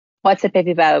What's up,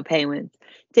 baby bio penguins?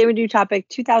 Today we do topic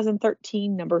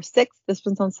 2013, number 6. This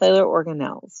one's on cellular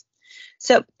organelles.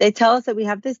 So they tell us that we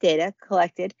have this data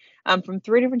collected from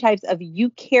 3 different types of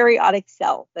eukaryotic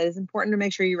cells. That is important to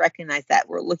make sure you recognize that.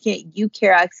 We're looking at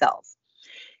eukaryotic cells.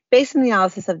 Based on the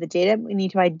analysis of the data, we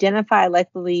need to identify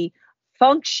likely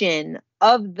function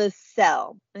of the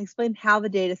cell and explain how the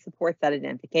data supports that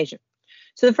identification.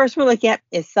 So the first one we're looking at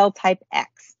is cell type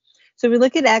X. So if we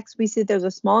look at X, we see that there's a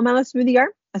small amount of smooth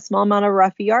ER, a small amount of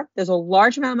rough ER. There's a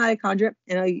large amount of mitochondria,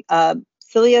 and a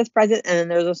cilia is present, and then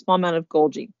there's a small amount of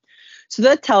Golgi. So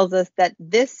that tells us that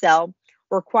this cell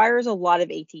requires a lot of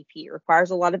ATP, requires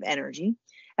a lot of energy,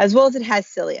 as well as it has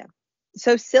cilia.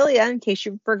 So cilia, in case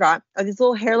you forgot, are these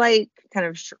little hair-like kind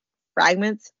of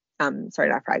fragments. Sorry,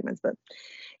 not fragments, but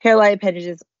hair-like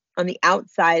appendages on the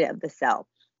outside of the cell.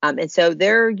 And so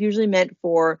they're usually meant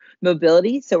for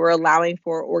mobility. So we're allowing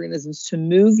for organisms to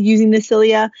move using the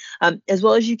cilia, as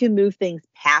well as you can move things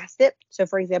past it. So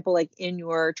for example, like in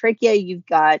your trachea, you've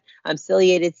got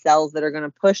ciliated cells that are going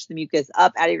to push the mucus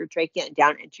up out of your trachea and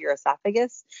down into your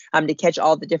esophagus to catch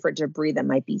all the different debris that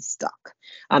might be stuck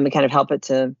and kind of help it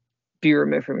to be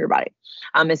removed from your body.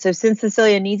 And so since the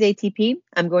cilia needs ATP,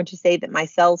 I'm going to say that my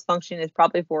cell's function is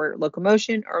probably for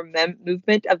locomotion or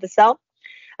movement of the cell.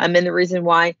 And the reason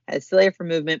why has cilia for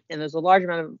movement, and there's a large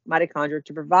amount of mitochondria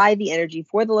to provide the energy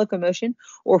for the locomotion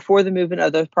or for the movement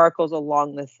of those particles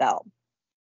along the cell.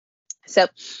 So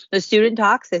the student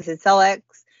talks, this is cell X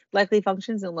likely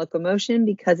functions in locomotion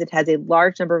because it has a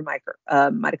large number of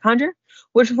mitochondria,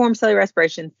 which perform cellular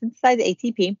respiration, synthesize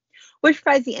ATP, which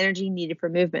provides the energy needed for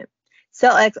movement.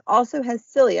 Cell X also has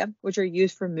cilia, which are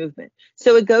used for movement.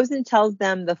 So it goes and tells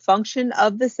them the function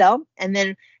of the cell and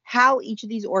then how each of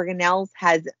these organelles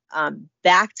has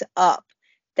backed up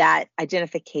that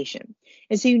identification.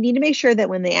 And so you need to make sure that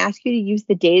when they ask you to use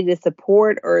the data to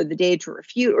support or the data to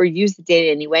refute or use the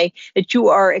data anyway, that you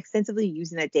are extensively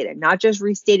using that data, not just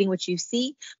restating what you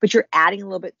see, but you're adding a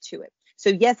little bit to it. So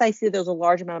yes, I see there's a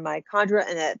large amount of mitochondria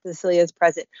and that the cilia is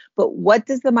present, but what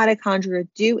does the mitochondria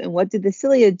do and what did the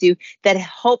cilia do that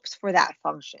helps for that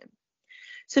function?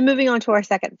 So moving on to our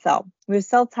second cell, we have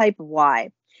cell type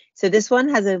Y. So this one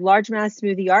has a large amount of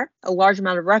smooth ER, a large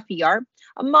amount of rough ER,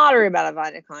 a moderate amount of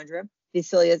mitochondria, the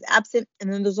cilia is absent,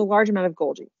 and then there's a large amount of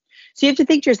Golgi. So you have to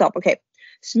think to yourself, okay,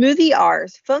 smooth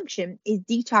ER's function is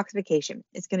detoxification.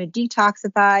 It's going to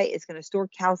detoxify, it's going to store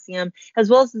calcium, as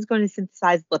well as it's going to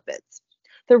synthesize lipids.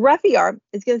 The rough ER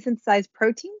is going to synthesize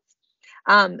proteins.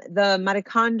 The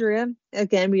mitochondria,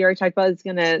 again, we already talked about, it's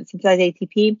going to synthesize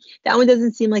ATP. That one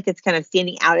doesn't seem like it's kind of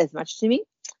standing out as much to me.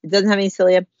 It doesn't have any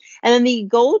cilia. And then the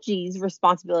Golgi's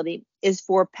responsibility is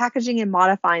for packaging and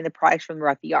modifying the products from the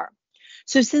rough ER.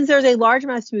 So since there's a large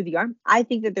amount of smooth ER, I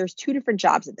think that there's 2 different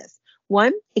jobs of this.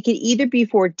 1, it could either be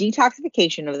for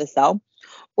detoxification of the cell,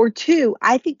 or 2,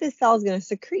 I think the cell is going to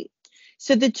secrete.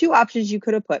 So the 2 options you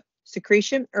could have put,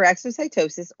 secretion or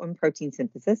exocytosis on protein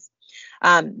synthesis.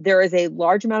 There is a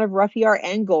large amount of rough ER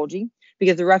and Golgi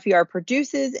because the rough ER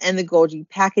produces and the Golgi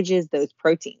packages those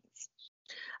proteins.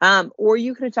 Or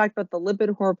you could have talked about the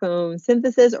lipid hormone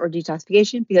synthesis or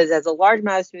detoxification because it has a large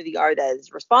amount of smooth ER that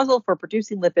is responsible for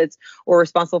producing lipids or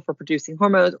responsible for producing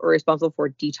hormones or responsible for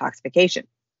detoxification.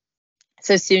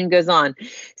 So student goes on,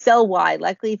 cell Y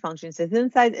likely functions to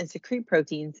synthesize and secrete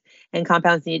proteins and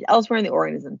compounds needed elsewhere in the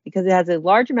organism because it has a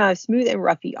large amount of smooth and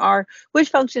rough ER, which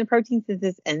function in protein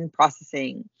synthesis and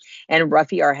processing. And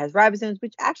rough ER has ribosomes,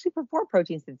 which actually perform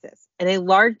protein synthesis, and a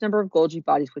large number of Golgi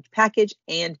bodies, which package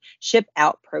and ship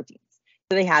out proteins.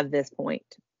 So they have this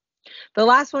point. The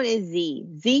last one is Z.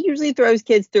 Z usually throws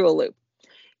kids through a loop.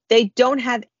 They don't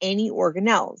have any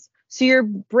organelles. So your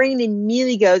brain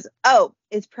immediately goes, oh,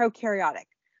 it's prokaryotic.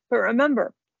 But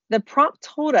remember, the prompt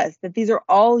told us that these are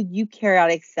all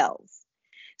eukaryotic cells.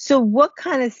 So what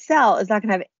kind of cell is not going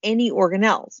to have any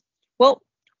organelles? Well,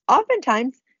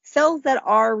 oftentimes cells that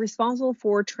are responsible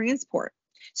for transport.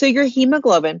 So your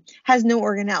hemoglobin has no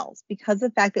organelles because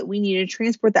of the fact that we need to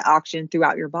transport the oxygen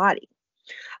throughout your body.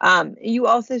 You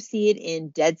also see it in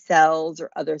dead cells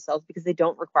or other cells because they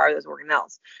don't require those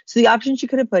organelles. So the options you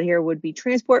could have put here would be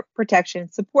transport,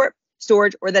 protection, support,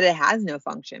 storage, or that it has no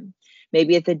function.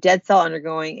 Maybe it's a dead cell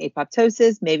undergoing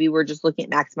apoptosis. Maybe we're just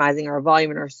looking at maximizing our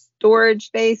volume and our storage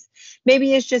space.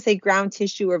 Maybe it's just a ground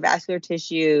tissue or vascular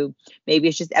tissue. Maybe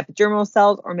it's just epidermal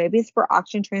cells, or maybe it's for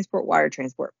oxygen transport, water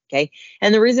transport. Okay.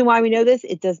 And the reason why we know this,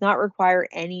 it does not require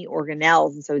any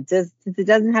organelles. And so since it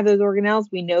doesn't have those organelles,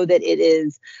 we know that it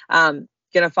is going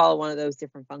to follow one of those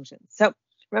different functions. So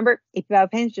remember, if you have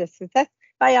pain, just success.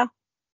 Bye, y'all.